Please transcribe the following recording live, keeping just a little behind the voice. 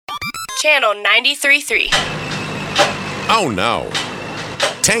Channel 93.3. Oh no.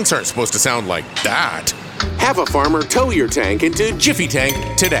 Tanks aren't supposed to sound like that. Have a farmer tow your tank into Jiffy Tank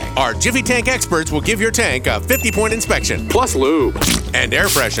today. Our Jiffy Tank experts will give your tank a 50-point inspection. plus lube And air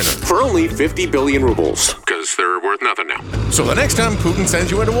freshener. for only 50 billion rubles. Because they're worth nothing now. So the next time Putin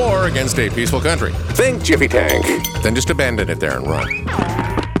sends you into war against a peaceful country, Think Jiffy Tank. then just abandon it there and run.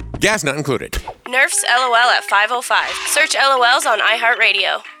 Gas not included. Nerf's LOL at 5:05. Search LOLs on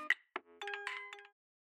iHeartRadio.